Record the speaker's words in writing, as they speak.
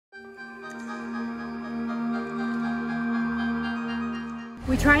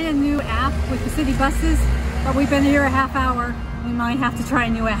We tried a new app with the city buses, but we've been here a half hour. We might have to try a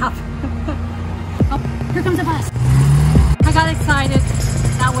new app. Oh, here comes a bus. I got excited.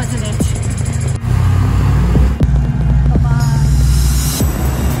 That wasn't it. Bye-bye.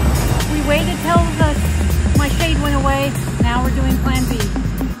 We waited till my shade went away. Now we're doing plan B.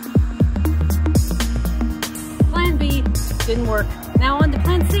 Plan B didn't work. Now on to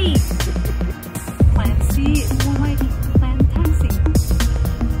plan C. Plan C is more like plan taxi.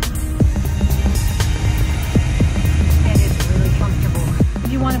 And it's really comfortable.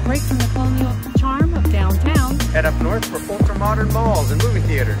 If you want to break from the colonial charm of downtown, head up north for ultra-modern malls and movie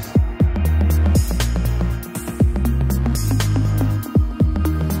theaters.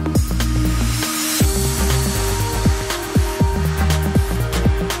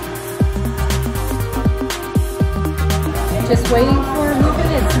 just waiting for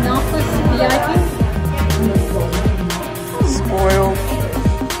moving. It's Cinepolis VIP. Spoiled.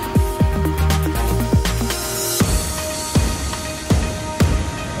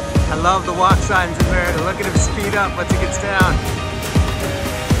 I love the walk signs in Merida. Look at him speed up once he gets down.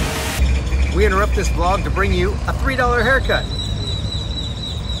 We interrupt this vlog to bring you a $3 haircut.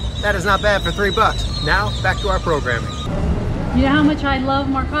 That is not bad for $3. Now, back to our programming. You know how much I love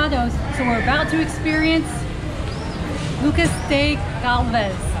mercados, so we're about to experience Lucas de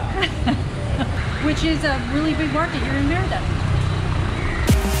Galvis, which is a really big market here in Merida.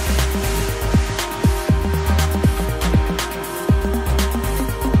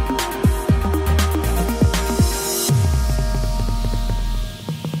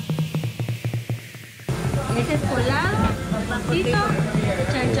 Ese es colado, pasito,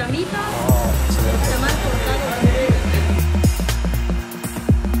 chanchamito, tamal cortado.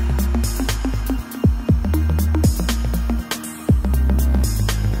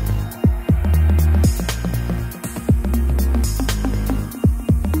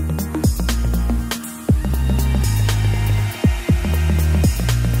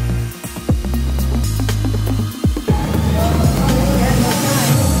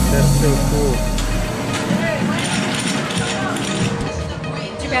 That's so cool.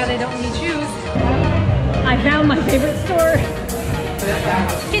 I don't need shoes. I found my favorite store.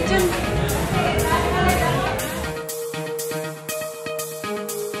 Kitchen.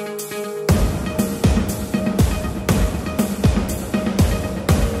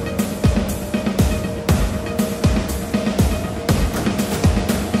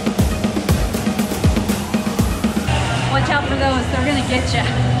 Watch out for those, they're gonna get you.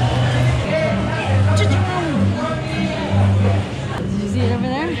 See it over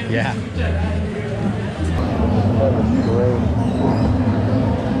there? Yeah. That was great.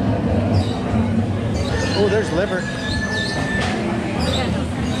 Oh, there's liver.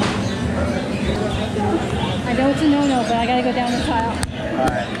 I know it's a no-no, but I gotta go down this aisle. All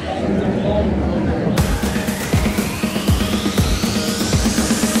right.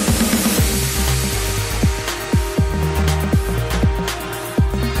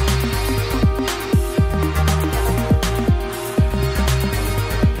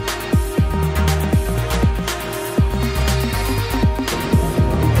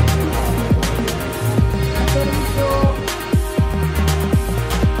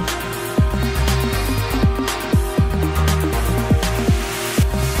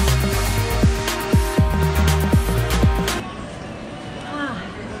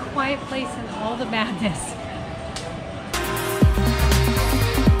 Quiet place in all the madness.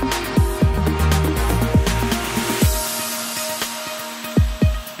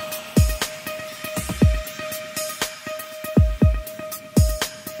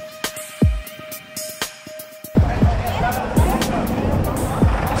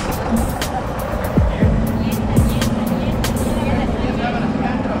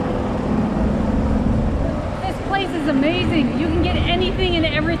 This place is amazing. You can get anything and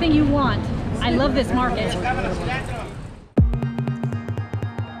everything you want. I love this market.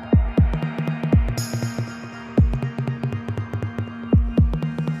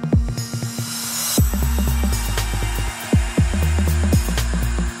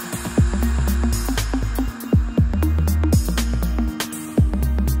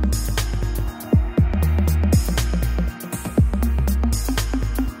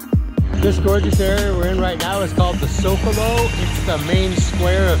 This gorgeous area we're in right now is called the Socalo. It's the main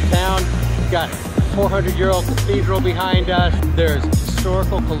square of town. We've got a 400-year-old cathedral behind us. There's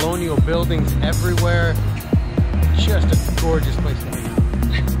historical colonial buildings everywhere. Just a gorgeous place to be.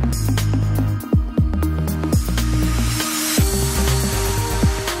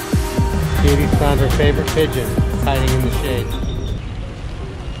 Katie's found her favorite pigeon hiding in the shade.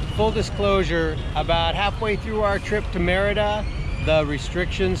 Full disclosure, about halfway through our trip to Merida, the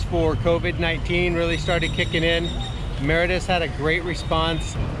restrictions for COVID-19 really started kicking in, Merida's had a great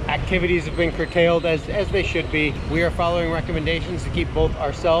response. Activities have been curtailed as they should be. We are following recommendations to keep both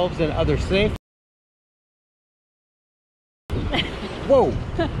ourselves and others safe. Whoa!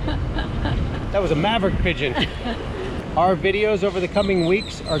 That was a maverick pigeon. Our videos over the coming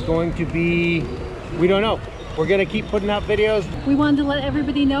weeks are going to be, we don't know. We're gonna keep putting out videos. We wanted to let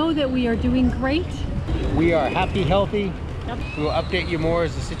everybody know that we are doing great. We are happy, healthy. Yep. We will update you more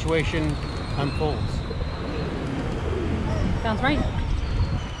as the situation unfolds. Sounds right.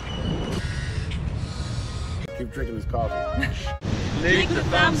 Keep drinking this coffee. Click the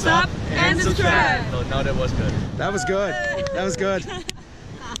thumbs up and subscribe. No, that was good. That was good. That was good.